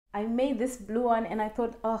I made this blue one and I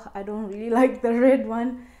thought, oh, I don't really like the red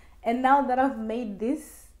one. And now that I've made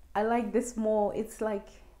this, I like this more. It's like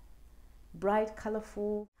bright,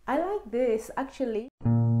 colorful. I like this actually.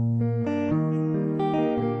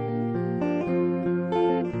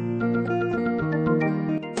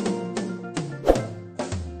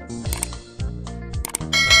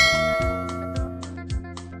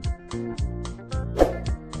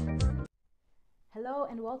 Hello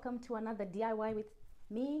and welcome to another DIY with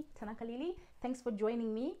me, Tanaka Lily. Thanks for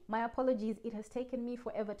joining me. My apologies, it has taken me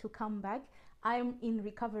forever to come back. I'm in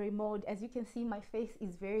recovery mode. As you can see, my face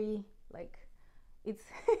is very like, it's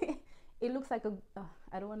it looks like a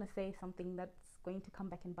I don't want to say something that's going to come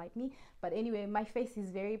back and bite me, but anyway, my face is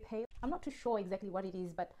very pale. I'm not too sure exactly what it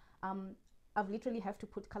is, but I've literally have to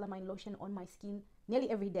put calamine lotion on my skin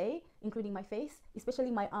nearly every day, including my face,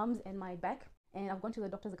 especially my arms and my back. And I've gone to the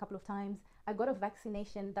doctors a couple of times. I got a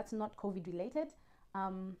vaccination that's not COVID related,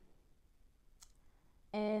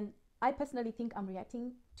 and I personally think I'm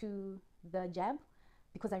reacting to the jab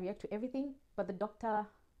because I react to everything, but the doctor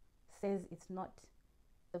says it's not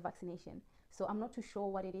the vaccination, so I'm not too sure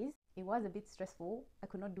what it is. It was a bit stressful. I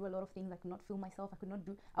could not do a lot of things. I could not film myself.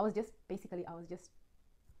 I was just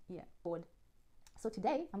bored. So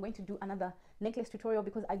today I'm going to do another necklace tutorial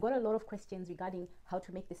because I got a lot of questions regarding how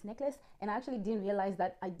to make this necklace, and I actually didn't realize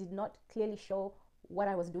that I did not clearly show what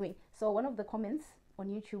I was doing. So one of the comments on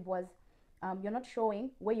YouTube was, you're not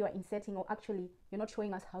showing where you are inserting, or actually you're not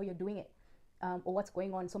showing us how you're doing it, or what's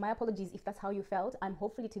going on. So my apologies if that's how you felt. I'm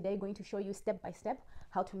hopefully today going to show you step by step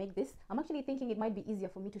how to make this. I'm actually thinking it might be easier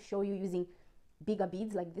for me to show you using bigger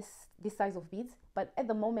beads, like this size of beads, but at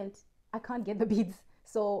the moment I can't get the beads,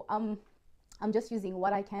 so I'm just using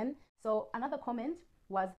what I can. So another comment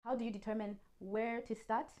was, how do you determine where to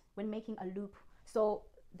start when making a loop? So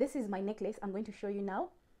this is my necklace. I'm going to show you now.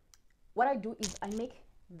 What I do is I make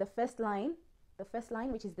the first line,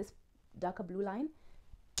 which is this darker blue line,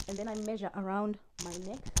 and then I measure around my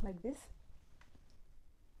neck like this.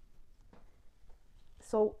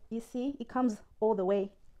 So you see, it comes all the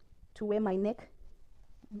way to where my neck,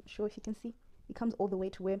 I'm not sure if you can see, it comes all the way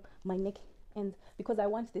to where my neck ends, because I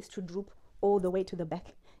want this to droop all the way to the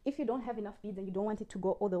back. If you don't have enough beads and you don't want it to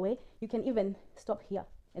go all the way, you can even stop here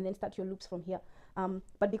and then start your loops from here.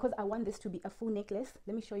 But because I want this to be a full necklace,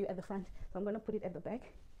 let me show you at the front. So I'm going to put it at the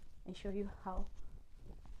back and show you how.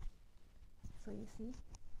 So you see,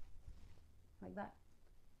 like that.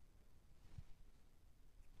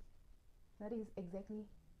 That is exactly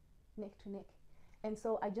neck to neck. And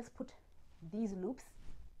so I just put these loops.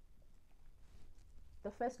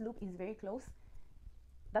 The first loop is very close.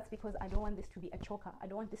 That's because I don't want this to be a choker. I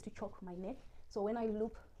don't want this to choke my neck. So when I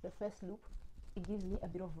loop the first loop, it gives me a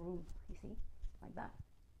bit of room, you see, like that.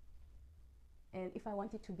 And if I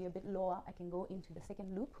want it to be a bit lower, I can go into the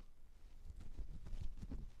second loop,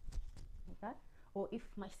 like that. Or if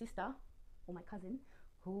my sister or my cousin,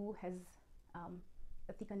 who has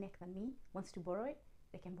a thicker neck than me, wants to borrow it,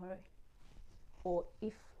 they can borrow it. Or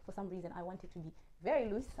if for some reason I want it to be very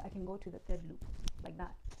loose, I can go to the third loop, like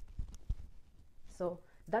that. So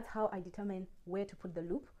that's how I determine where to put the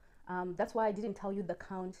loop. That's why I didn't tell you the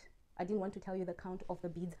count. I didn't want to tell you the count of the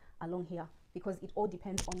beads along here, because it all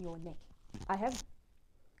depends on your neck. I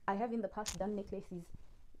have in the past done necklaces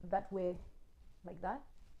that were like that,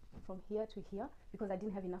 from here to here, because I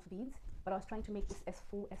didn't have enough beads, but I was trying to make this as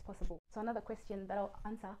full as possible. So another question that I'll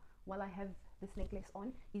answer while I have this necklace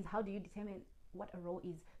on is, how do you determine what a row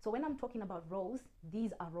is? So when I'm talking about rows,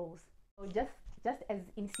 these are rows. So just as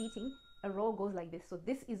in seating, a row goes like this. So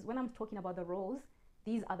this is, when I'm talking about the rows,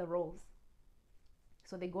 these are the rows.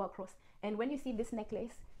 So they go across. And when you see this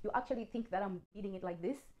necklace, you actually think that I'm beading it like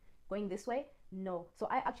this, going this way. No. So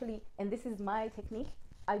I actually, and this is my technique,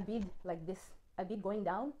 I bead like this. I bead going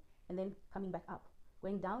down and then coming back up,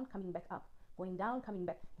 going down, coming back up, going down, coming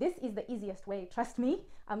back. This is the easiest way. Trust me.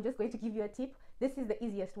 I'm just going to give you a tip. This is the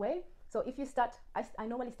easiest way. So if you start, I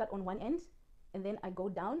normally start on one end and then I go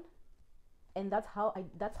down. And that's how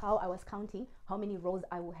I was counting how many rows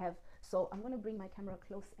I will have. So I'm going to bring my camera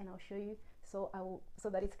close and I'll show you, so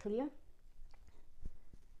that it's clear.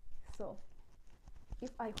 So if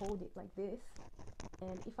I hold it like this,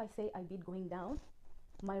 and if I say I bead going down,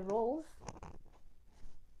 my rows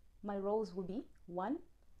will be 1,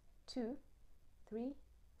 2, 3,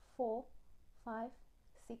 4, 5,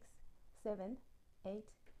 6, 7,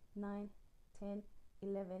 8, 9, 10,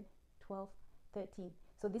 11, 12, 13.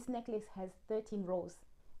 So this necklace has 13 rows,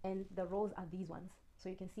 and the rows are these ones. So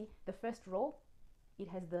you can see the first row, it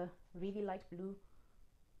has the really light blue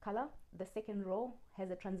color. The second row has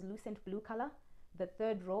a translucent blue color. The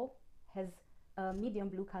third row has a medium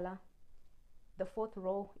blue color. the fourth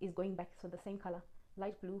row is going back, so the same color,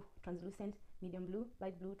 light blue, translucent, medium blue,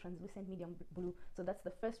 light blue, translucent, medium blue. So that's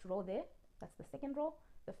the first row there, that's the second row.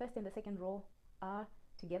 The first and the second row are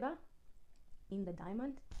together in the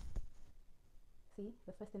diamond. See,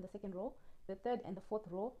 the first and the second row. The third and the fourth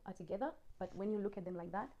row are together, but when you look at them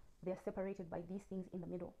like that, they are separated by these things in the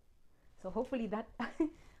middle. So hopefully that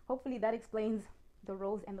hopefully that explains the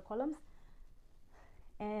rows and the columns.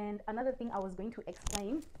 And another thing I was going to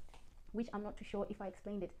explain, which I'm not too sure if I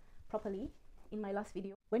explained it properly in my last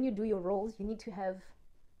video, when you do your rows, you need to have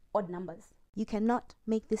odd numbers. You cannot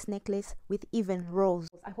make this necklace with even rows.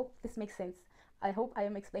 I hope this makes sense. I hope I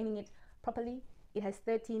am explaining it properly. It has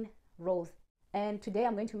 13 rows. And today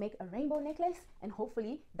I'm going to make a rainbow necklace, and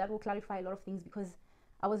hopefully that will clarify a lot of things, because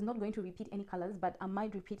I was not going to repeat any colors, but I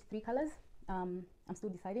might repeat 3 colors. I'm still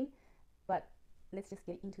deciding, but let's just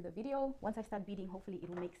get into the video. Once I start beading, hopefully it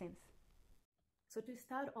will make sense. So to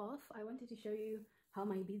start off, I wanted to show you how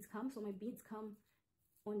my beads come. So my beads come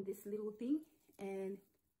on this little thing, and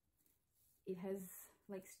it has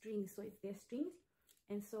like strings, so they're strings.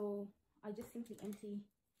 And so I just simply empty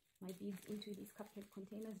my beads into these cupcake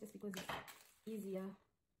containers, just because it's easier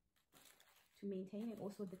to maintain, and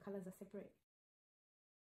also the colors are separate.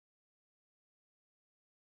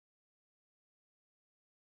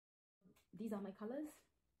 These are my colors: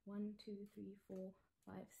 1, 2, 3, 4,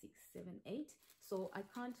 5, 6, 7, 8. So I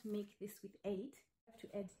can't make this with 8. I have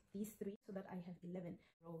to add these 3 so that I have 11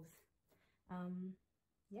 rows.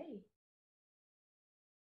 Yay!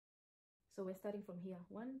 So we're starting from here: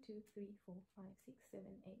 1, 2, 3, 4, 5, 6, 7,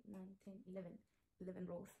 8, 9, 10, 11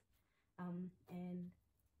 rows. And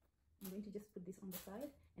I'm going to just put this on the side,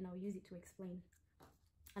 and I'll use it to explain.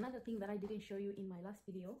 Another thing that I didn't show you in my last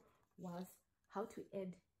video was how to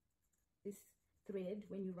add this thread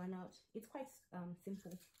when you run out. It's quite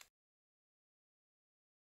simple.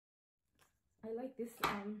 I like this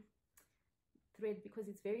thread because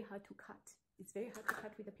it's very hard to cut. It's very hard to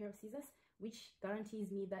cut with a pair of scissors, which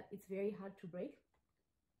guarantees me that it's very hard to break.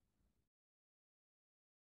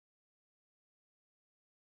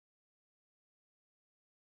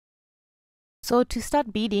 So to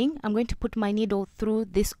start beading, I'm going to put my needle through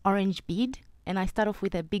this orange bead, and I start off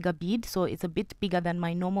with a bigger bead, so it's a bit bigger than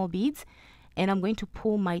my normal beads, and I'm going to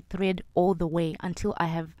pull my thread all the way until I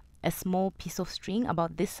have a small piece of string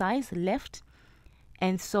about this size left.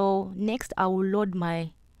 And so next I will load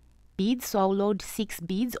my beads, so I'll load 6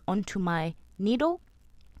 beads onto my needle,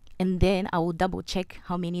 and then I will double check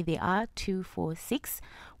how many there are: 2, 4, 6.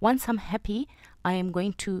 Once I'm happy, I am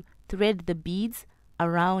going to thread the beads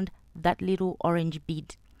around that little orange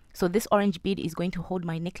bead. So this orange bead is going to hold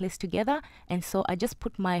my necklace together, and so I just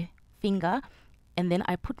put my finger and then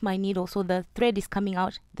I put my needle, so the thread is coming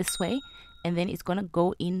out this way and then it's gonna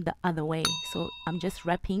go in the other way. So I'm just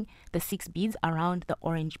wrapping the 6 beads around the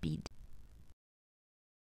orange bead.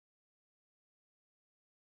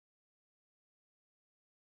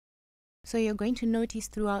 So you're going to notice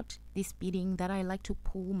throughout this beading that I like to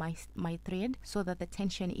pull my thread so that the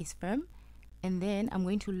tension is firm. And then I'm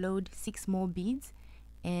going to load 6 more beads,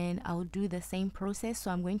 and I'll do the same process.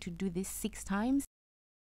 So I'm going to do this 6 times.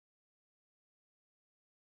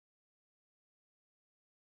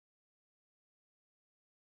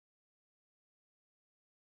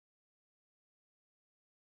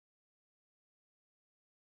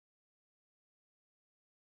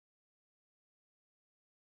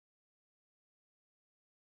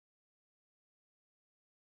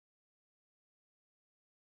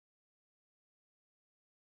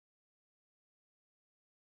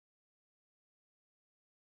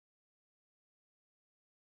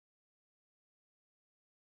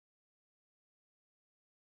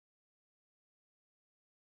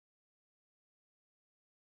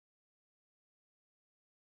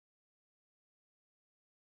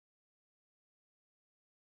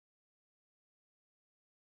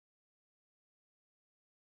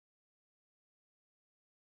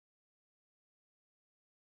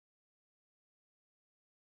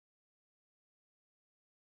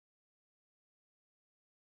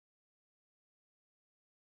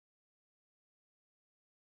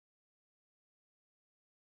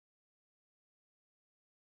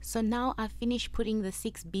 So now I've finished putting the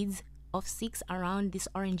 6 beads of 6 around this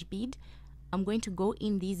orange bead. I'm going to go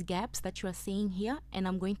in these gaps that you are seeing here, and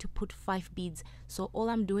I'm going to put 5 beads. So all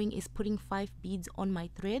I'm doing is putting 5 beads on my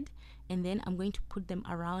thread, and then I'm going to put them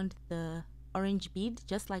around the orange bead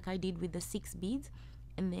just like I did with the 6 beads,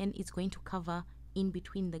 and then it's going to cover in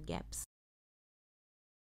between the gaps.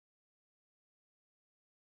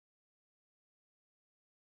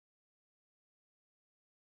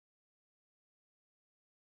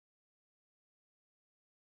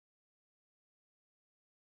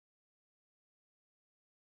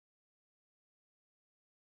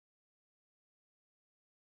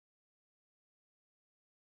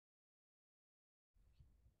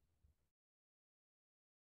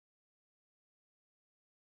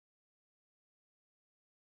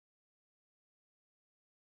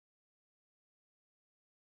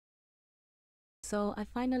 So I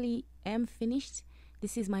finally am finished.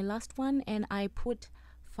 This is my last one, and I put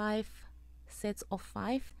 5 sets of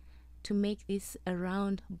 5 to make this a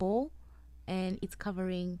round ball, and it's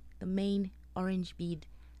covering the main orange bead.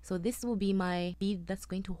 So this will be my bead that's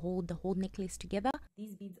going to hold the whole necklace together.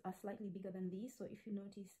 These beads are slightly bigger than these, so if you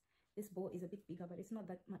notice, this ball is a bit bigger, but it's not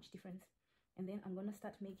that much difference. And then I'm gonna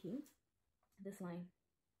start making this line,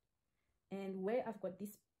 and where I've got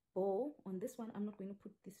this ball on this one, I'm not going to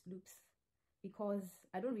put these loops because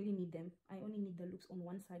I don't really need them. I only need the loops on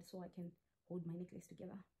one side so I can hold my necklace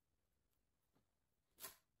together.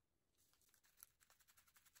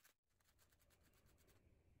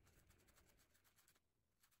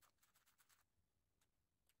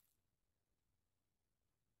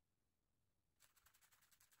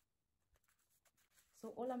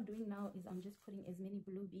 So all I'm doing now is I'm just putting as many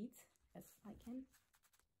blue beads as I can.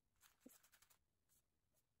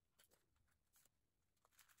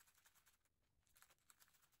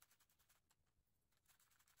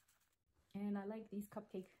 And I like these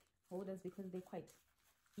cupcake holders because they're quite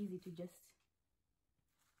easy to just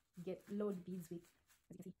load beads with,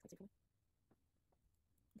 as you can see.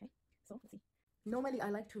 Okay, so let's see. Normally I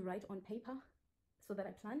like to write on paper so that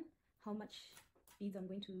I plan how much beads I'm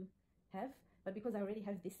going to have, but because I already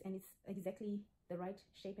have this and it's exactly the right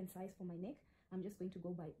shape and size for my neck, I'm just going to go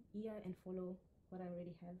by ear and follow what I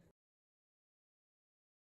already have.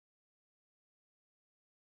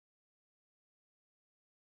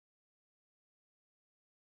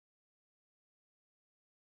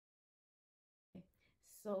 Okay.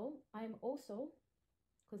 So I'm also,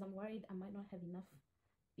 because I'm worried I might not have enough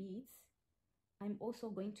beads, I'm also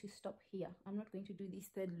going to stop here. I'm not going to do this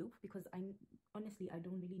third loop because honestly I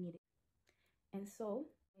don't really need it. And so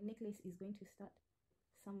my necklace is going to start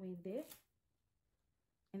somewhere there,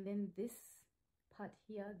 and then this part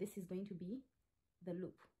here, this is going to be the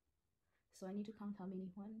loop. So I need to count how many.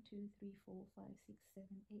 1 2 3 4 5 6 7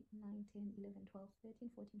 8 9 10 11 12 13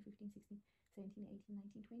 14 15 16 17 18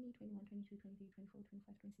 19 20 21 22 23 24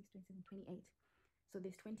 25 26 27 28. So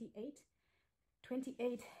there's 28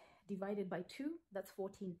 divided by 2, that's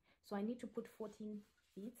 14. So I need to put 14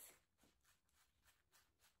 beads.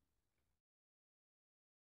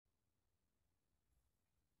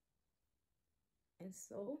 And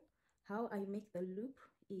so how I make the loop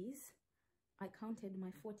is I counted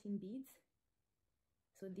my 14 beads.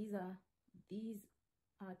 So these are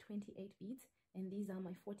 28 beads, and these are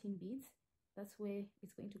my 14 beads. That's where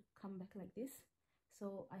it's going to come back like this.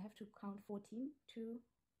 So I have to count 14. 2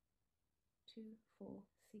 2 4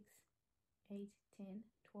 6 8 10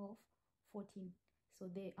 12 14. So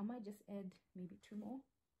there, I might just add maybe 2 more,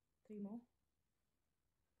 3 more.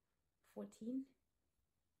 14.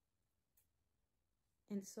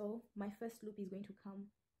 And so my first loop is going to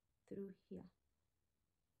come through here.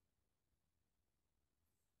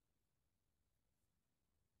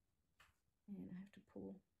 And I have to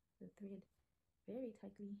pull the thread very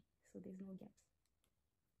tightly so there's no gaps.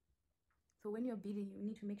 So when you're beading, you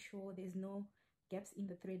need to make sure there's no gaps in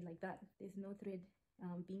the thread like that. There's no thread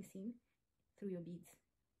being seen through your beads.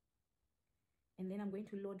 And then I'm going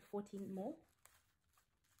to load 14 more.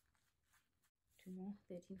 2 more,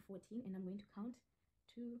 13, 14, and I'm going to count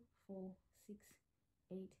 2 4 6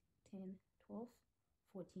 8 10 12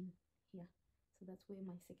 14 here. So that's where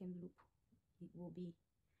my second loop it will be.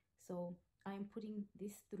 So I'm putting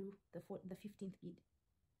this through the 15th bead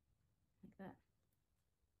like that.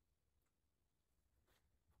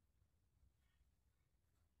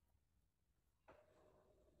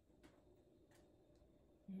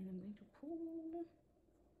 And I'm going to pull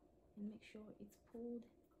and make sure it's pulled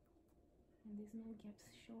and there's no gaps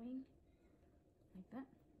showing like that.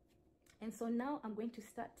 And so now I'm going to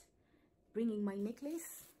start bringing my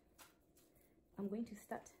necklace. I'm going to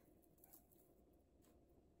start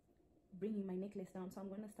bringing my necklace down. So I'm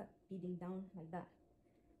going to start beading down like that.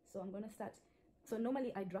 So I'm going to start. So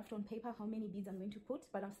normally I draft on paper how many beads I'm going to put,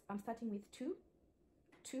 but I'm starting with 2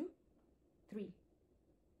 2 3.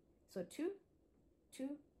 So 2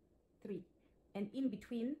 2 3, and in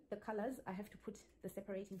between the colors I have to put the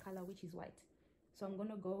separating color, which is white. So I'm going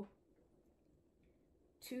to go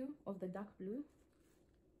 2 of the dark blue,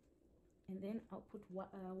 and then I'll put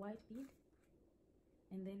a white bead,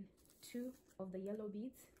 and then 2 of the yellow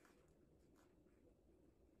beads,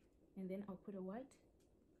 and then I'll put a white,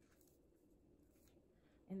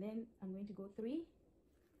 and then I'm going to go 3,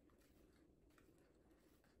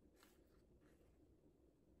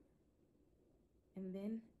 and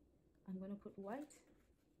then I'm going to put white,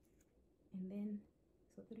 and then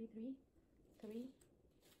so 3 3 3,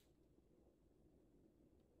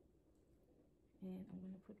 and I'm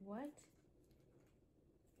going to put white,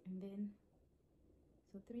 and then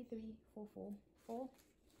So 3 3 4 4 4.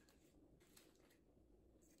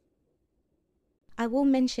 I will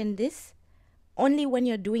mention this, only when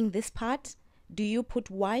you're doing this part do you put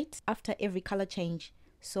white after every color change.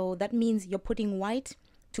 So that means you're putting white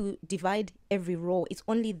to divide every row. It's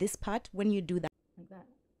only this part when you do that. Like that.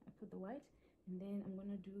 I put the white, and then I'm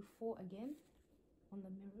gonna do 4 again on the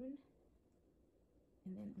maroon,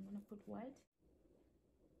 and then I'm gonna put white.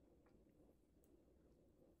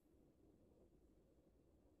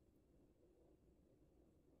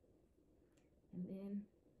 And then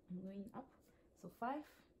I'm going up, so 5,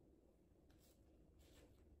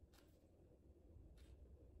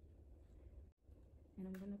 and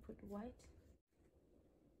I'm gonna put white.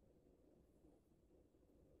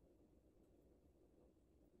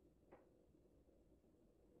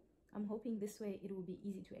 I'm hoping this way it will be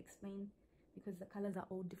easy to explain because the colors are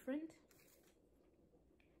all different.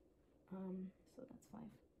 So that's 5,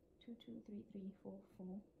 2 2 3 3 4 4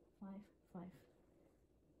 5 5.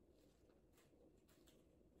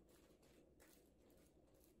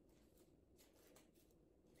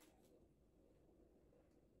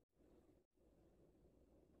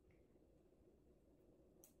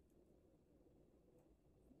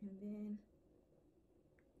 And then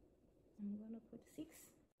I'm gonna put 6,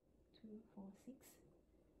 2 4 6,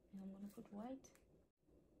 and I'm gonna put white.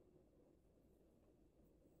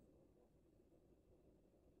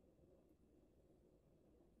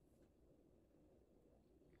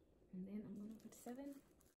 And then I'm gonna put 7,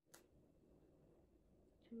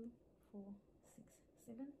 2 4 6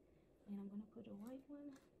 7, and I'm gonna put a white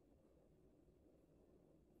one.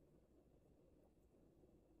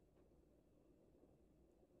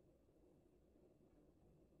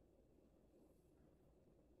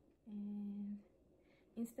 And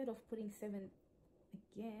instead of putting 7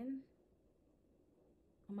 again,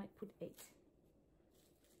 I might put 8.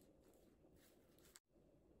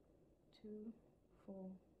 2 4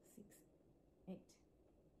 6 8.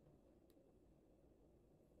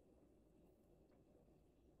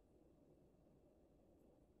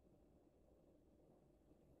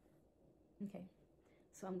 Okay,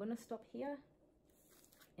 so I'm gonna stop here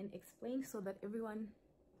and explain so that everyone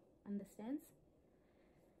understands.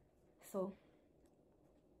 So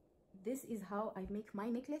this is how I make my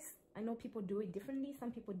necklace. I know people do it differently.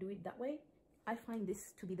 Some people do it that way. I find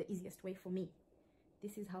this to be the easiest way for me.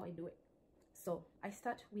 This is how I do it. So I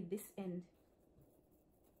start with this end.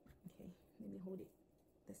 Okay, let me hold it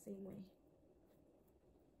the same way.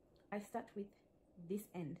 I start with this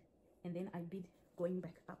end, and then I bead going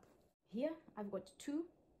back up. Here I've got 2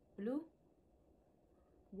 blue,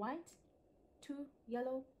 white, 2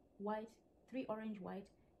 yellow, white, 3 orange, white,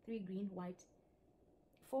 3 green, white,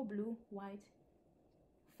 4 blue, white,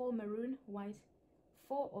 4 maroon, white,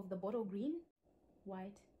 4 of the bottle green,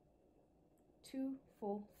 white, 2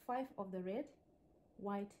 4 5 of the red,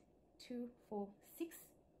 white, 2 4 6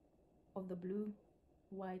 of the blue,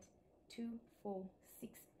 white, 2 4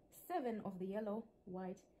 6 7 of the yellow,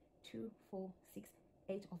 white, 2 4 6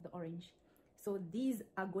 8 of the orange. So these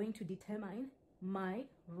are going to determine my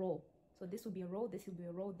row. So this will be a row, this will be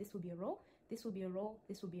a row, this will be a row, this will be a row,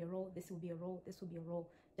 this will be a row, this will be a row, this will be a row.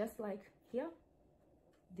 Just like here,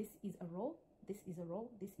 this is a row, this is a row,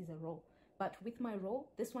 this is a row. But with my row,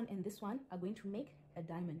 this one and this one are going to make a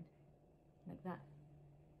diamond, like that.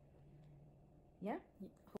 Yeah,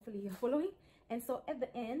 hopefully you're following. And so at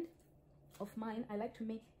the end of mine, I like to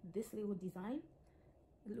make this little design.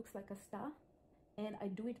 It looks like a star, and I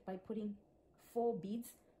do it by putting 4 beads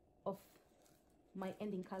of my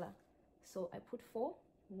ending color. So I put 4,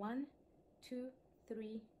 1 2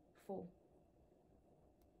 3 4,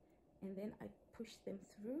 and then I push them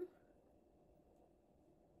through.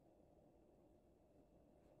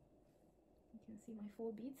 You can see my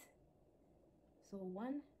 4 beads. So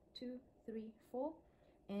 1 2 3 4,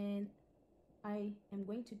 and I am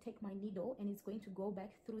going to take my needle and it's going to go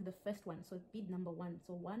back through the first one. So bead number 1.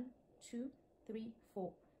 So 1 2 3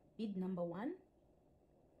 4, bead number 1.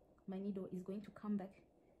 My needle is going to come back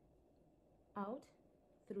out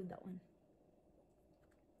through that one.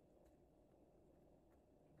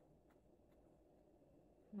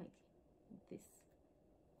 Like this.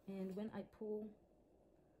 And when I pull,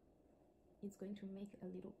 it's going to make a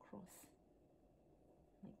little cross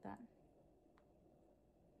like that.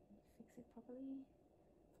 Fix it properly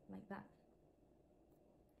like that.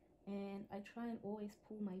 And I try and always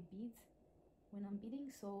pull my beads when I'm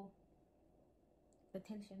beading, so the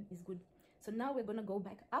tension is good. So now we're going to go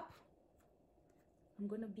back up. I'm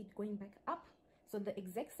going to bead going back up, so the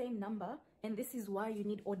exact same number. And this is why you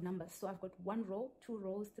need odd numbers. So I've got 1 row, 2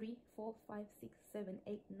 rows, 3 4 5 6 7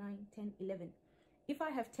 8 9 10 11. If I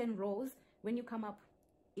have 10 rows, when you come up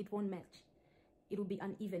it won't match. It will be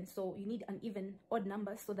uneven. So you need an even odd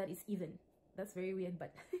number so that it's even. That's very weird,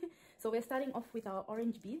 but so we're starting off with our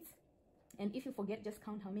orange beads. And if you forget, just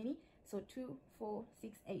count how many. So 2, 4,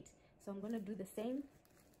 6, 8. So I'm going to do the same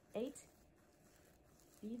 8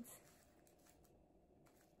 beads.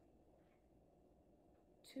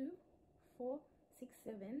 2, 4, 6,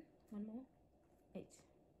 7. One more. 8.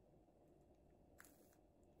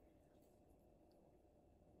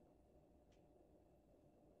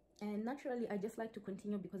 And naturally, I just like to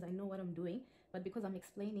continue because I know what I'm doing, but because I'm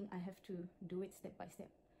explaining, I have to do it step by step.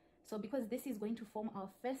 So because this is going to form our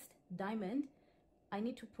first diamond, I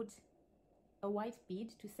need to put a white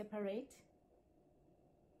bead to separate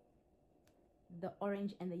the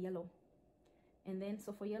orange and the yellow. And then,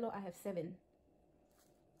 so for yellow, I have 7.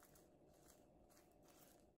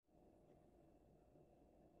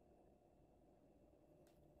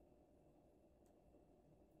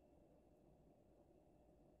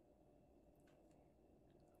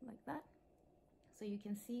 Like that. So you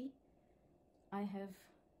can see I have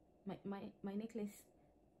my necklace.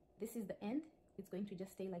 This is the end. It's going to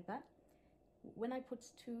just stay like that. When I put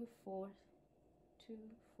 2, 4, 6,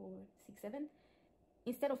 7,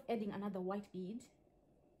 instead of adding another white bead,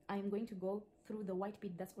 I'm going to go through the white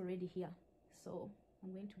bead that's already here. So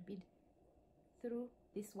I'm going to bead through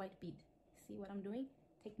this white bead. See what I'm doing?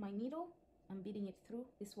 Take my needle, I'm beading it through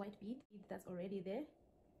this white bead that's already there.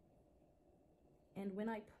 And when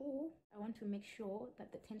I pull, I want to make sure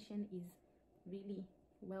that the tension is really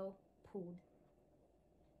well pulled.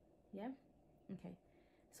 Yeah? Okay.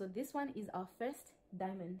 So this one is our first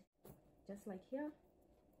diamond. Just like here.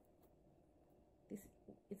 This,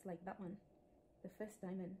 it's like that one. The first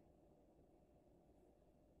diamond.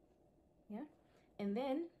 Yeah? And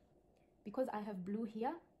then, because I have blue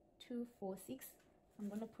here, 2, 4, 6, I'm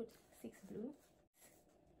going to put 6 blue.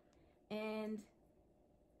 And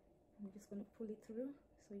I'm just going to pull it through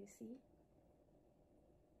so you see.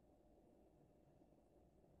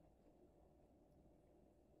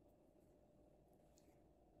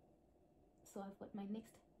 So I've got my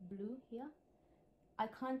next blue here. I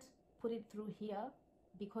can't put it through here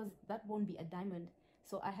because that won't be a diamond.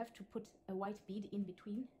 So I have to put a white bead in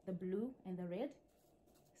between the blue and the red.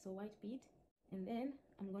 So white bead. And then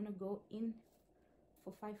I'm going to go in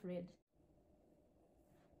for 5 red.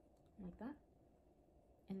 Like that.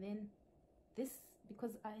 And then this,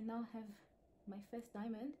 because I now have my first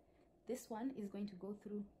diamond, this one is going to go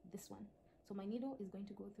through this one. So my needle is going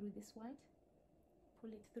to go through this white,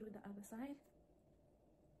 pull it through the other side,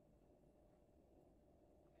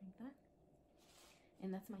 like that.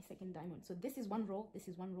 And that's my second diamond. So this is one row, this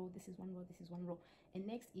is one row, this is one row, this is one row. And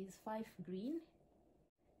next is 5 green.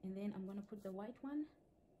 And then I'm going to put the white one.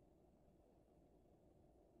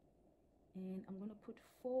 And I'm going to put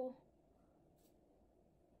 4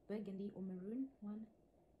 burgundy or maroon. 1,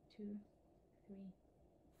 2, 3,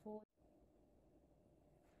 4.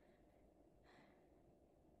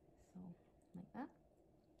 So like that.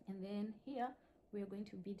 And then here we are going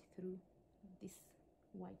to bead through this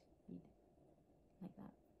white bead like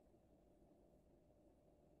that.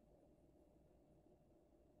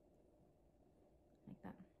 Like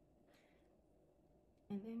that.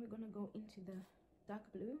 And then we're going to go into the dark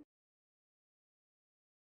blue.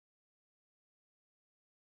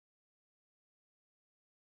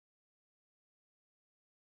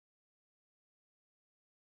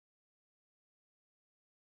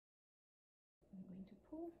 I'm going to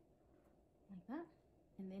pull like that,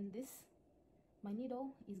 and then this, my needle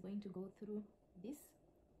is going to go through this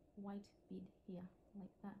white bead here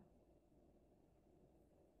like that,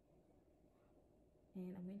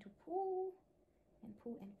 and I'm going to pull and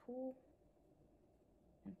pull and pull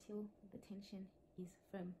until the tension is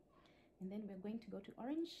firm. And then we're going to go to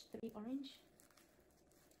orange, 3 orange,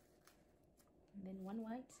 and then 1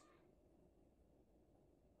 white,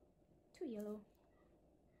 2 yellow,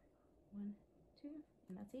 1, 2,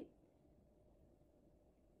 and that's it.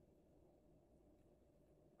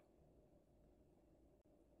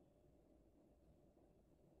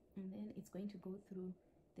 And then it's going to go through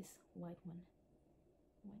this white one,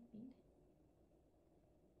 white bead.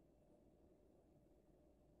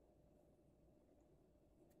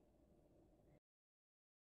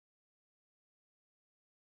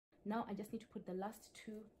 Now I just need to put the last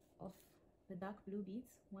 2 of the dark blue beads,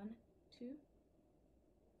 1, 2,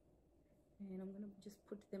 and I'm gonna just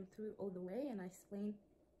put them through all the way, and I explain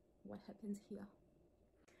what happens here.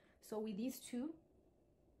 So with these 2,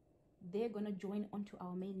 they're gonna join onto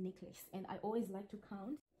our main necklace, and I always like to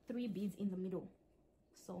count 3 beads in the middle.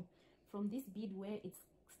 So from this bead where it's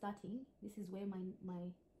starting, this is where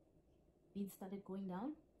my bead started going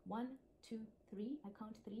down, 1, 2, 3. I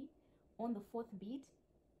count 3. On the 4th bead,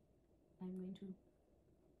 I'm going to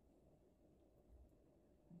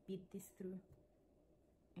bead this through.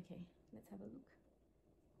 Okay, let's have a look,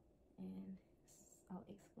 and I'll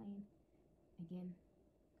explain again.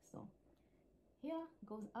 So here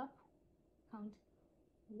goes up, count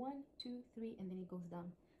 1, 2, 3, and then it goes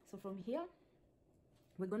down. So from here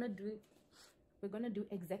we're gonna do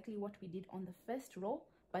exactly what we did on the first row,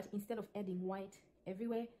 but instead of adding white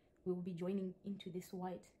everywhere, we will be joining into this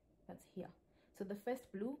white that's here. So the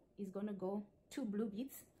first blue is gonna go 2 blue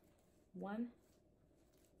beads, 1,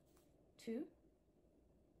 2,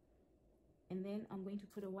 and then I'm going to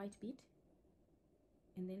put a white bead,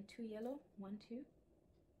 and then 2 yellow, 1, 2.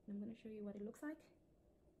 I'm going to show you what it looks like.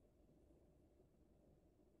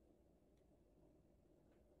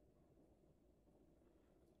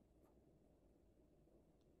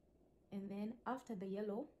 And then after the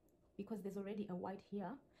yellow, because there's already a white here,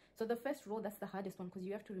 so the first row, that's the hardest one, because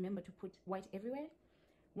you have to remember to put white everywhere.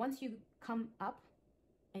 Once you come up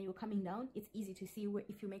and you're coming down, it's easy to see where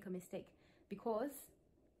if you make a mistake, because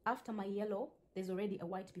after my yellow there's already a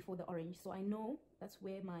white before the orange, so I know that's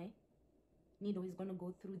where my needle is going to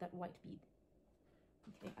go through that white bead.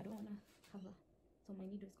 Okay, I don't want to cover, so my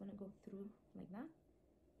needle is going to go through like that,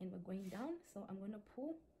 and we're going down. So I'm going to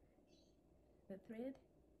pull the thread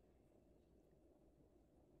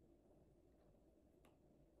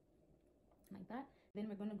like that. Then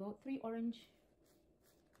we're going to go 3 orange,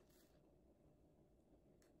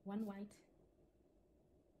 1 white,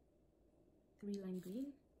 3 lime green,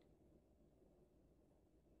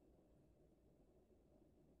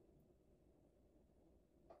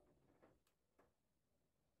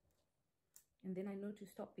 and then I know to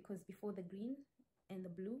stop because before the green and the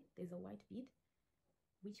blue there's a white bead,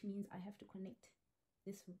 which means I have to connect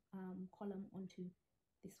this column onto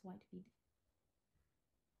this white bead.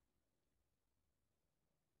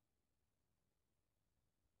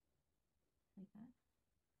 Like that.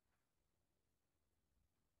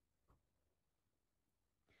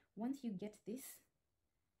 Once you get this,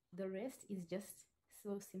 the rest is just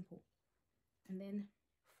so simple. And then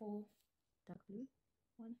 4 dark blue,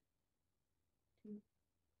 1, 2,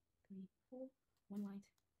 3, 4, 1 white,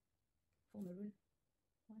 4 maroon,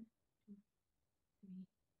 1, 2, 3,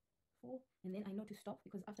 4, and then I know to stop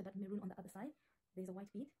because after that maroon on the other side there's a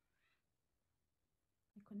white bead.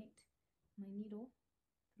 I connect my needle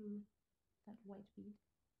through that white bead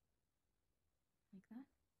like that.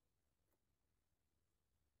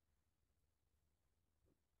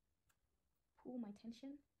 Pull my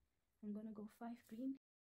tension. I'm gonna go 5 green,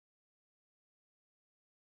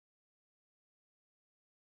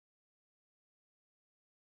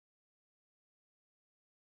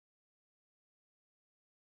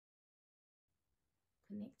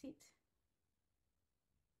 connect it.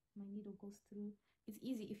 My needle goes through. It's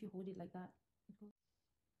easy if you hold it like that. It goes.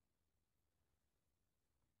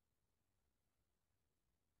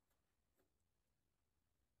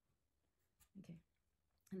 Okay,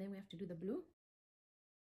 and then we have to do the blue.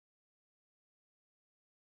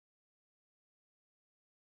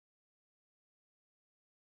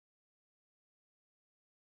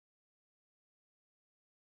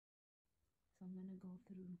 So I'm gonna go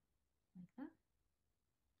through like that,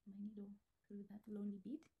 my needle through that lonely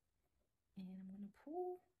bead, and I'm gonna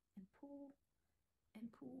pull and pull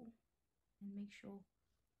and pull and make sure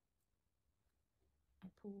I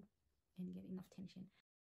pull and get enough tension.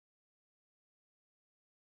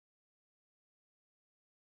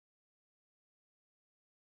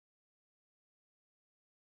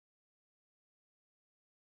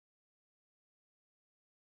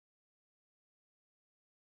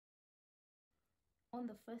 On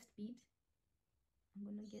the first bead, I'm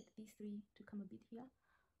gonna get these 3 to come a bit here.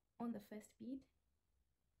 On the first bead,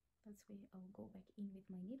 that's where I'll go back in with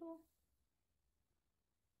my needle,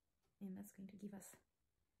 and that's going to give us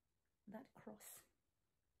that cross.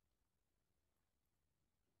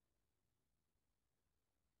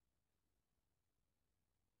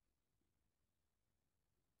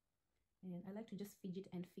 And I like to just fidget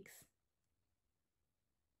and fix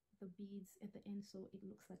the beads at the end so it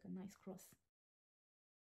looks like a nice cross.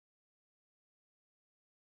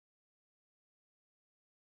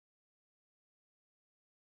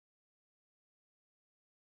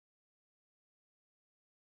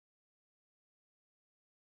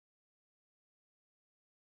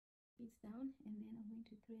 Beads down, and then I'm going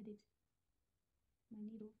to thread it, my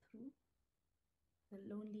needle through the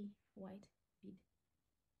lonely white bead.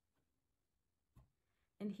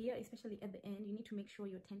 And here, especially at the end, you need to make sure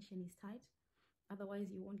your tension is tight, otherwise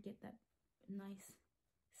you won't get that nice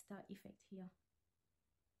star effect here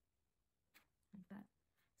like that.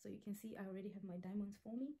 So you can see I already have my diamonds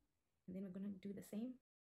forming, and then we're going to do the same.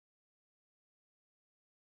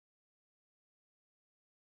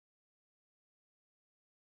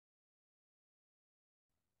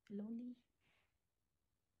 Lonely.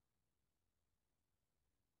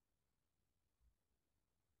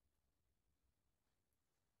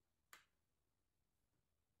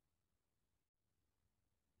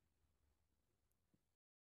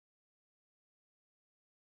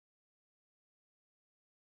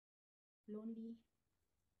 Lonely.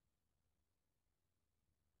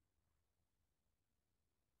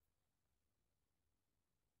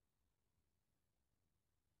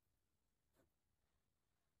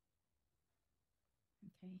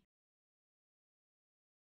 Okay.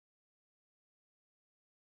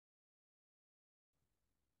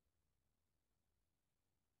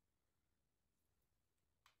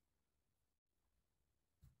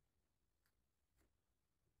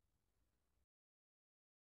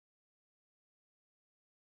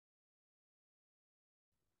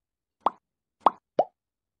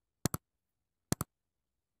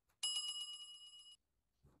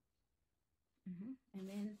 And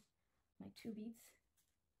then my 2 beads,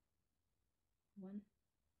 1,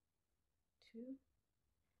 2,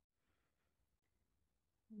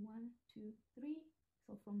 1, 2, 3.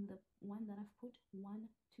 So from the one that I've put 1,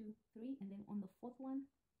 2, 3, and then on the 4th one,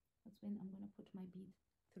 that's when I'm going to put my bead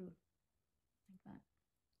through like that.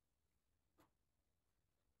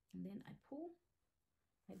 And then I pull,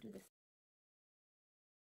 I do this.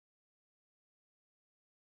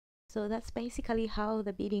 So that's basically how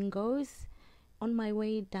the beading goes. On my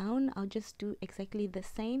way down, I'll just do exactly the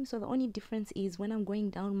same. So the only difference is when I'm going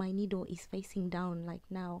down, my needle is facing down. Like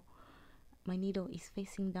now, my needle is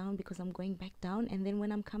facing down because I'm going back down, and then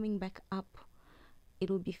when I'm coming back up, it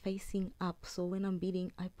will be facing up. So when I'm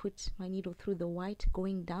beading, I put my needle through the white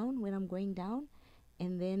going down when I'm going down,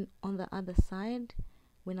 and then on the other side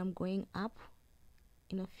when I'm going up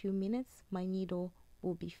in a few minutes, my needle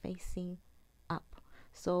will be facing up.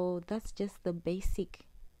 So that's just the basic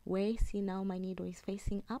way. See, now my needle is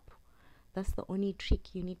facing up. That's the only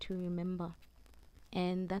trick you need to remember,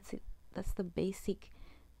 and that's it. That's the basic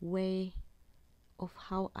way of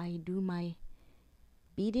how I do my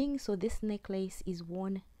beading. So this necklace is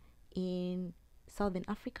worn in Southern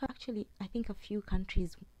Africa. Actually, I think a few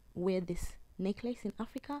countries wear this necklace in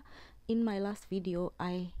Africa. In my last video,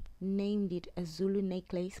 I named it a Zulu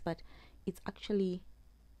necklace, but it's actually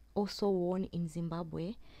also worn in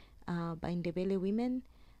Zimbabwe by Ndebele women,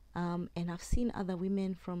 and I've seen other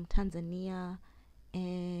women from Tanzania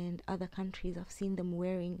and other countries. I've seen them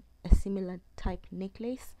wearing a similar type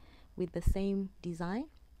necklace with the same design.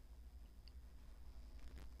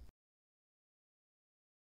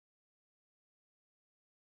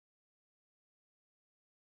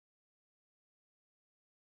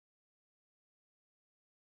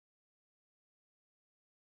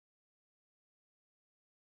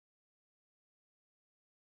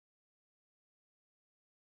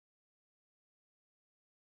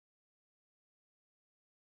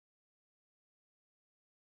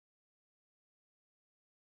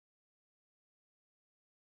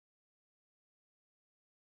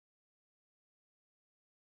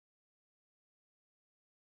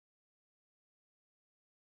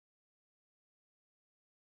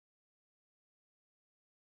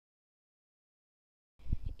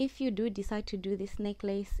 If you do decide to do this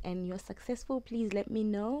necklace and you're successful, please let me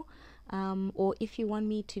know. Or if you want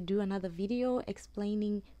me to do another video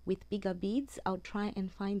explaining with bigger beads, I'll try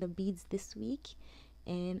and find the beads this week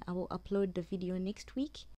and I will upload the video next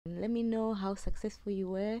week. And let me know how successful you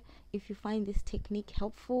were, if you find this technique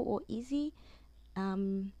helpful or easy,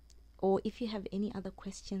 or if you have any other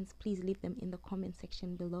questions, please leave them in the comment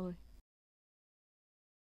section below.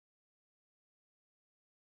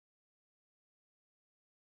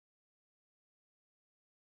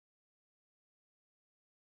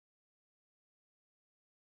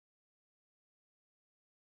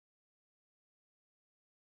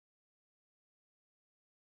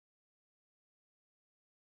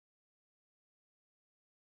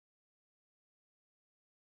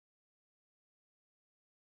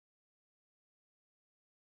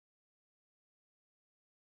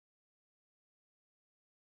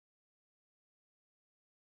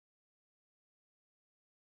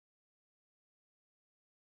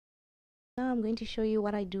 Now I'm going to show you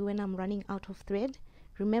what I do when I'm running out of thread.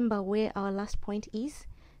 Remember where our last point is.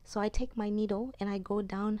 So I take my needle and I go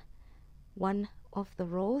down one of the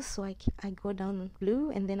rows. So I go down blue,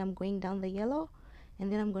 and then I'm going down the yellow,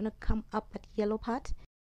 and then I'm going to come up at yellow part,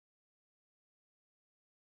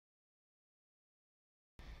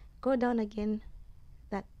 go down again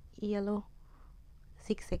that yellow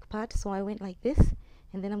zigzag part, so I went like this,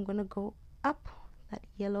 and then I'm gonna go up that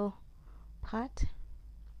yellow part,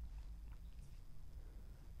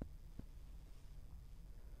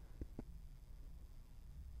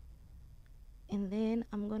 and then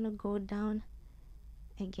I'm gonna go down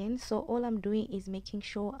again. So all I'm doing is making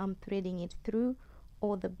sure I'm threading it through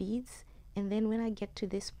all the beads, and then when I get to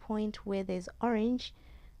this point where there's orange,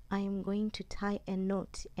 I am going to tie a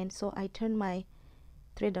knot. And so I turn my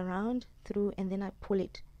thread around through, and then I pull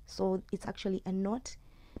it, so it's actually a knot,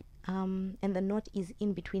 and the knot is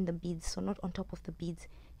in between the beads, so not on top of the beads.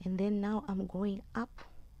 And then now I'm going up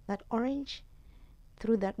that orange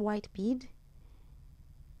through that white bead,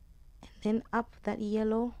 and then up that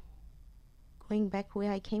yellow, going back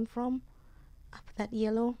where I came from, up that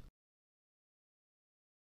yellow,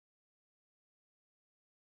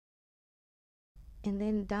 and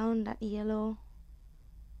then down that yellow,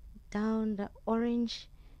 down the orange,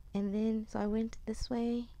 and then so I went this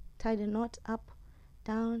way, tied a knot, up,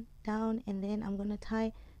 down, down, and then I'm gonna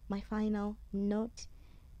tie my final knot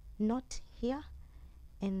here,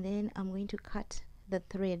 and then I'm going to cut the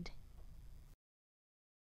thread.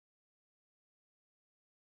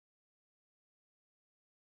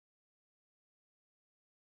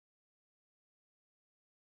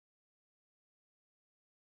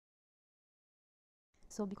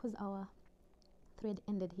 So because our thread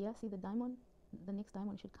ended here, see the diamond, the next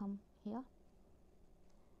diamond should come here.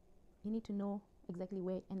 You need to know exactly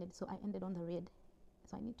where it ended, so I ended on the red,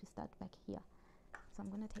 so I need to start back here. So I'm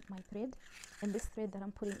going to take my thread, and this thread that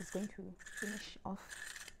I'm putting is going to finish off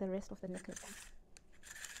the rest of the necklace.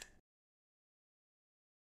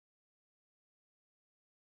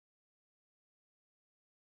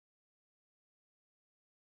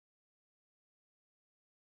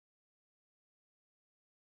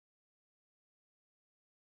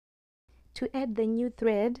 To add the new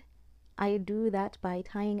thread, I do that by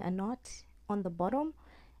tying a knot on the bottom.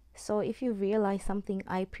 So if you realize something,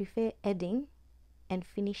 I prefer adding and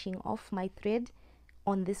finishing off my thread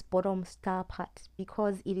on this bottom star part,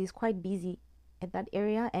 because it is quite busy at that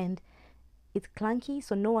area and it's clunky,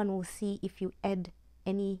 so no one will see if you add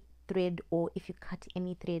any thread or if you cut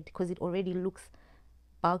any thread, because it already looks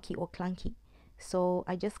bulky or clunky. So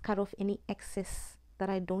I just cut off any excess that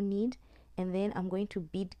I don't need, and then I'm going to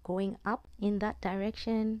bead going up in that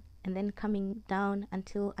direction and then coming down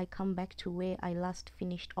until I come back to where I last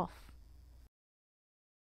finished off.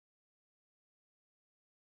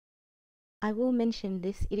 I will mention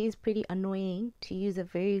this, it is pretty annoying to use a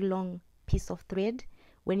very long piece of thread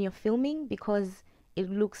when you're filming, because it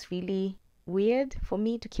looks really weird for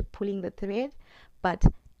me to keep pulling the thread, but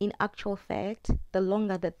in actual fact, the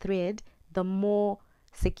longer the thread, the more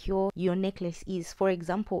secure your necklace is. For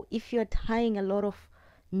example, if you're tying a lot of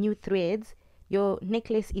new threads, your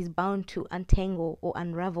necklace is bound to untangle or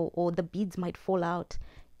unravel, or the beads might fall out,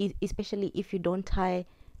 especially if you don't tie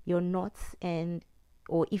your knots, and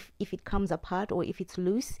or if it comes apart or if it's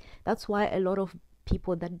loose. That's why a lot of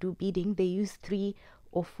people that do beading, they use 3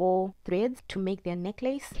 or 4 threads to make their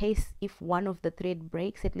necklace, in case if one of the thread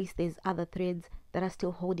breaks, at least there's other threads that are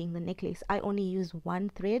still holding the necklace. I only use 1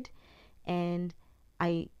 thread, and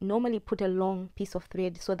I normally put a long piece of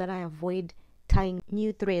thread so that I avoid tying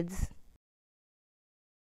new threads.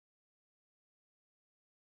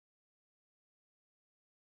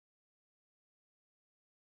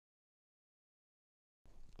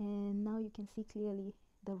 And now you can see clearly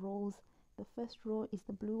the rows. The first row is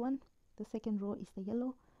the blue one, the second row is the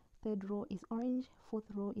yellow, third row is orange, fourth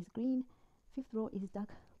row is green, fifth row is dark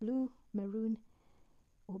blue, maroon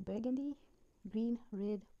or burgundy, green,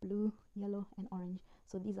 red, blue, yellow and orange.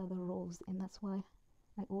 So these are the rows, and that's why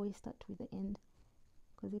I always start with the end,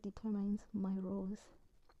 because it determines my rows.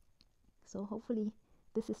 So hopefully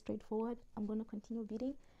this is straightforward. I'm going to continue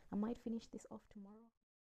beading. I might finish this off tomorrow.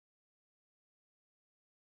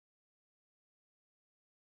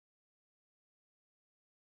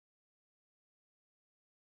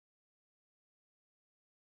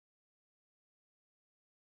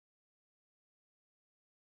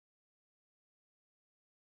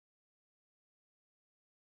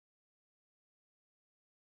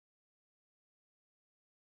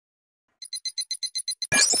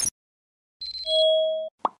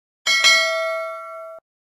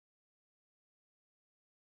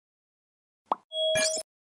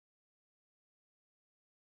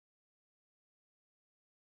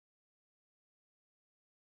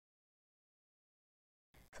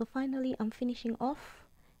 So finally I'm finishing off,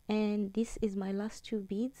 and this is my last 2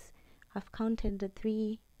 beads. I've counted the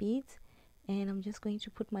 3 beads, and I'm just going to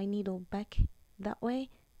put my needle back that way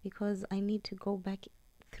because I need to go back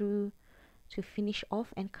through to finish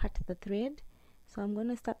off and cut the thread. So I'm going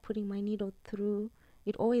to start putting my needle through.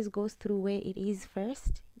 It always goes through where it is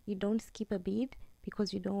first. You don't skip a bead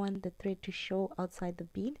because you don't want the thread to show outside the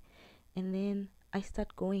bead. And then I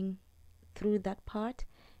start going through that part,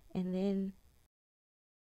 and then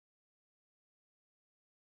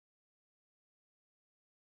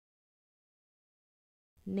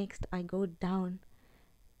next I go down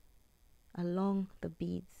along the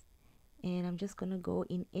beads, and I'm just gonna go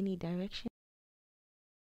in any direction.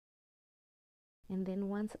 And then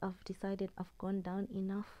once I've decided I've gone down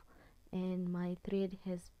enough and my thread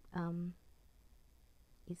has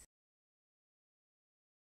is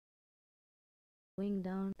going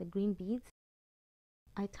down the green beads,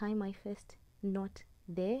 I tie my first knot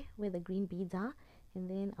there where the green beads are, and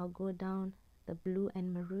then I'll go down the blue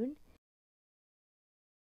and maroon,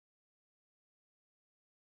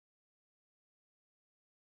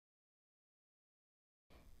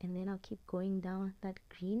 and then I'll keep going down that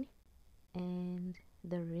green and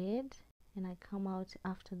the red, and I come out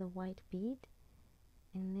after the white bead,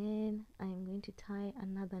 and then I'm going to tie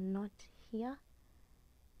another knot here.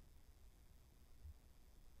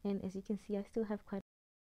 And as you can see, I still have quite,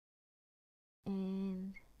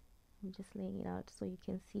 and I'm just laying it out so you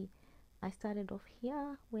can see. I started off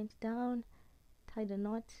here, went down, tied a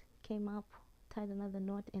knot, came up, tied another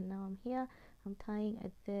knot, and now I'm here. I'm tying a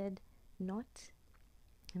third knot,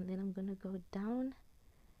 and then I'm gonna go down,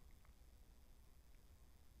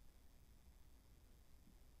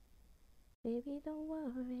 baby don't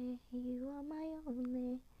worry, you are my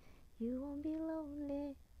only, you won't be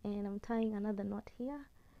lonely, and I'm tying another knot here,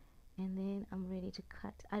 and then I'm ready to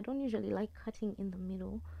cut. I don't usually like cutting in the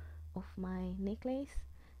middle of my necklace.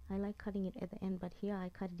 I like cutting it at the end, but here I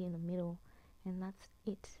cut it in the middle, and that's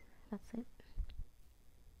it.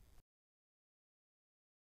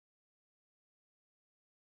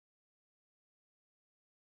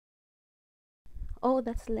 All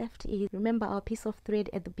that's left is, remember our piece of thread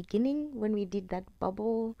at the beginning when we did that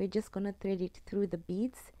bubble? We're just gonna thread it through the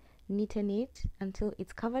beads, neaten it until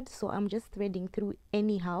it's covered. So I'm just threading through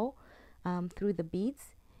anyhow through the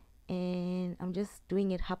beads, and I'm just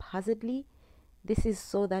doing it haphazardly. This is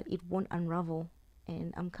so that it won't unravel.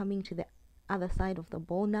 And I'm coming to the other side of the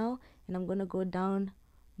ball now, and I'm gonna go down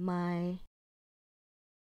my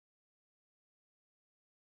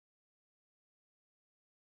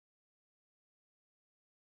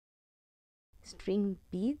string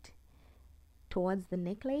bead towards the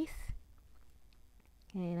necklace,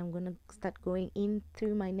 and I'm gonna start going in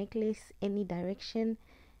through my necklace any direction,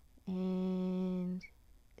 and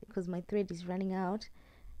because my thread is running out,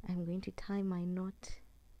 I'm going to tie my knot.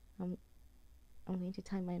 I'm going to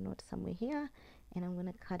tie my knot somewhere here, and I'm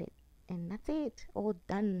gonna cut it, and that's it, all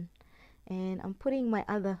done. And I'm putting my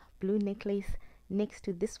other blue necklace next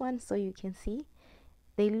to this one so you can see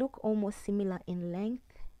they look almost similar in length,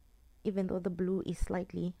 even though the blue is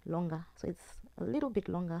slightly longer, so it's a little bit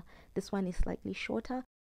longer. This one is slightly shorter.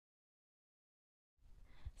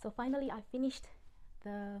 So finally I finished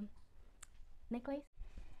the necklace,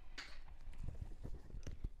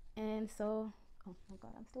 and so, oh my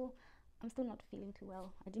god, I'm still not feeling too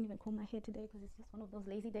well. I didn't even comb my hair today because it's just one of those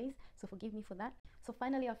lazy days, so forgive me for that. So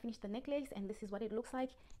finally I finished the necklace, and this is what it looks like.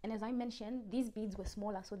 And as I mentioned, these beads were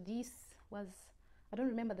smaller, so this was, I don't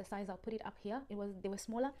remember the size, I'll put it up here. They were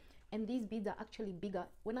smaller, and these beads are actually bigger.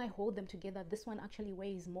 When I hold them together, this one actually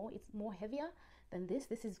weighs more. It's more heavier than this.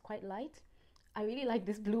 This is quite light. I really like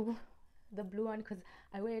this blue, the blue one, because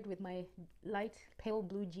I wear it with my light pale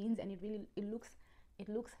blue jeans, and it looks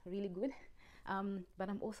really good. But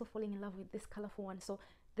I'm also falling in love with this colorful one. So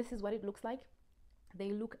this is what it looks like.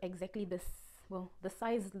 They look exactly this, well, the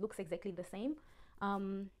size looks exactly the same,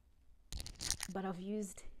 but I've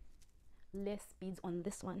used less beads on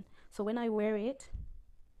this one, so when I wear it,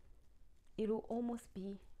 it'll almost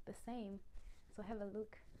be the same. So have a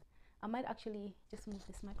look. I might actually just move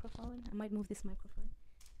this microphone. I might move this microphone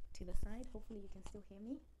to the side. Hopefully you can still hear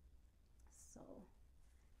me. So,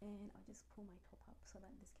 and I'll just pull my top up so that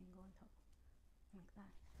this can go on top like that.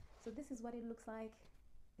 So this is what it looks like.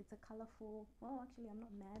 It's a colorful, well, actually I'm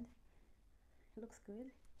not mad. It looks good.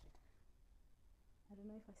 I don't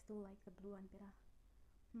know if I still like the blue one better.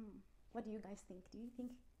 What do you guys think? Do you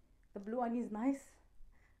think the blue one is nice,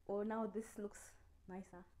 or now this looks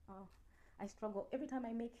nicer? Oh, I struggle every time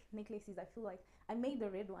I make necklaces. I feel like I made the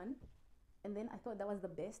red one, and then I thought that was the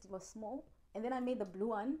best. It was small, and then I made the blue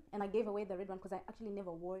one, and I gave away the red one because I actually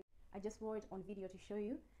never wore it. I just wore it on video to show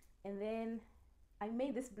you, and then I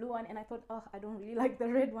made this blue one, and I thought, oh, I don't really like the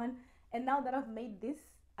red one. And now that I've made this,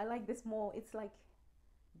 I like this more. It's like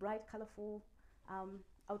bright, colorful.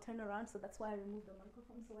 I'll turn around, so that's why I removed the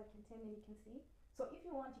microphone so I can turn and you can see. So if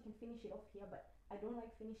you want, you can finish it off here, but I don't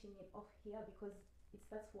like finishing it off here because it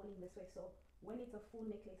starts falling this way. So when it's a full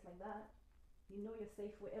necklace like that, you know you're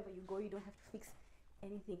safe wherever you go. You don't have to fix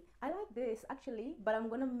anything. I like this actually, but I'm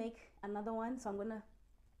gonna make another one. So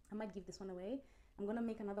I might give this one away. I'm gonna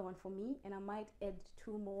make another one for me, and I might add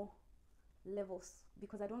 2 more levels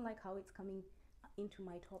because I don't like how it's coming into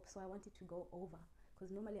my top. So I want it to go over,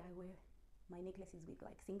 because normally I wear my necklaces with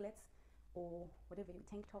like singlets or whatever,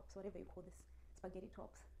 tank tops, whatever you call this, spaghetti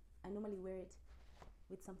tops. I normally wear it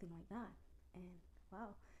with something like that, and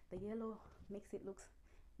wow, the yellow makes it look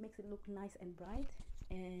nice and bright,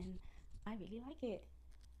 and I really like it.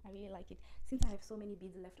 I really like it. Since I have so many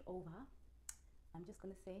beads left over, I'm just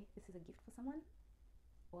gonna say this is a gift for someone,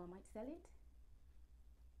 or I might sell it.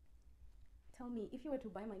 Tell me, if you were to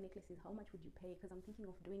buy my necklaces, how much would you pay? Because I'm thinking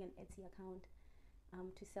of doing an Etsy account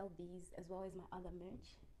to sell these as well as my other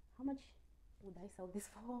merch. How much would I sell this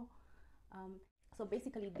for? So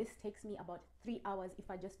basically this takes me about 3 hours if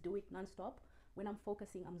I just do it non-stop. When I'm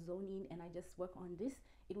focusing, I'm zoning, and I just work on this,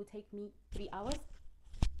 it will take me 3 hours.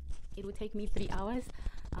 It will take me 3 hours.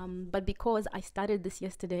 But because I started this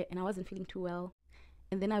yesterday and I wasn't feeling too well,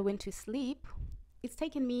 and then I went to sleep, it's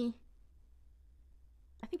taken me,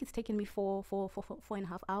 I think it's taken me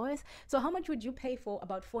 4.5 hours. So how much would you pay for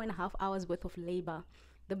about 4.5 hours worth of labor?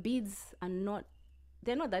 The beads are not,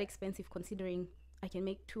 they're not that expensive, considering I can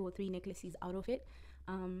make 2 or 3 necklaces out of it.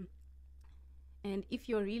 And if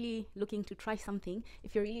you're really looking to try something,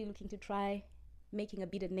 if you're really looking to try making a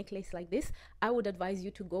beaded necklace like this, I would advise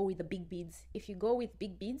you to go with the big beads. If you go with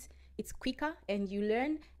big beads, it's quicker and you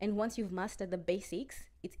learn, and once you've mastered the basics,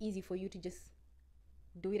 it's easy for you to just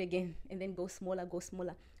do it again and then go smaller.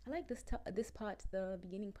 I like this part, the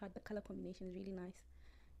beginning part. The color combination is really nice.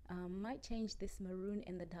 Might change this maroon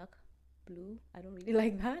and the dark blue. I don't really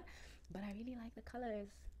like that, but I really like the colors.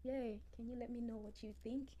 Yay. Can you let me know what you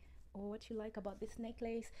think or what you like about this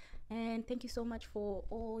necklace? And thank you so much for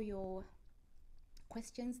all your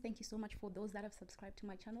questions. Thank you so much for those that have subscribed to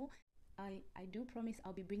my channel. I do promise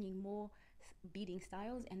I'll be bringing more beading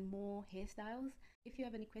styles and more hairstyles. If you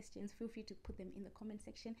have any questions, feel free to put them in the comment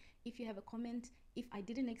section. If you have a comment, if I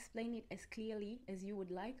didn't explain it as clearly as you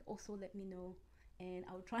would like, also let me know and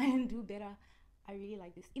I'll try and do better. I really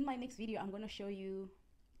like this. In my next video, I'm going to show you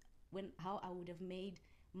how I would have made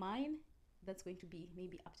mine. That's going to be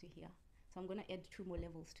maybe up to here. So I'm going to add 2 more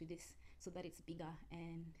levels to this so that it's bigger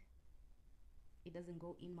and it doesn't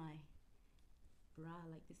go in my bra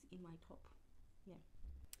like this, in my top. Yeah,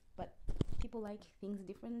 but people like things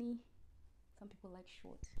differently. Some people like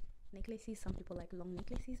short necklaces, some people like long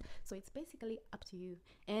necklaces, so it's basically up to you.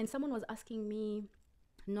 And someone was asking me,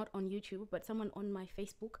 not on YouTube, but someone on my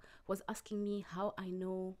Facebook was asking me how I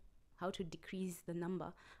know how to decrease the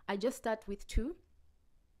number. I just start with 2.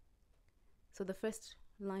 So the first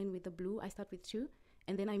line with the blue, I start with 2,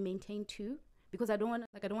 and then I maintain 2, because I don't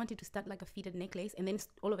want it to start like a fitted necklace and then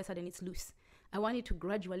all of a sudden it's loose. I want it to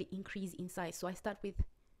gradually increase in size. So I start with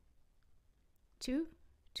 2,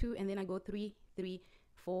 2, and then I go 3, 3,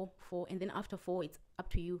 4, 4, and then after 4 it's up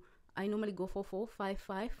to you. I normally go 4, 4, 5,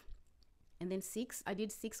 5, and then 6. I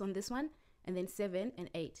did 6 on this one, and then 7 and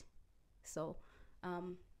 8. So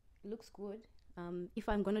it looks good. If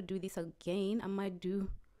I'm gonna do this again, I might do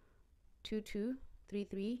 2, 2, 3,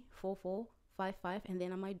 3, 4, 4, 5, 5, and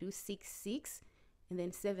then I might do 6, 6, and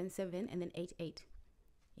then 7, 7, and then 8, 8.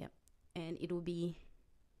 Yep, and it will be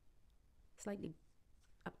slightly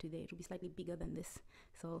up to there. It will be slightly bigger than this.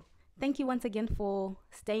 So thank you once again for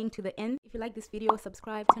staying to the end. If you like this video,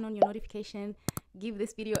 subscribe, turn on your notification, give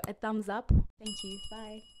this video a thumbs up. Thank you.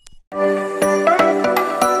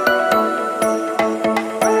 Bye.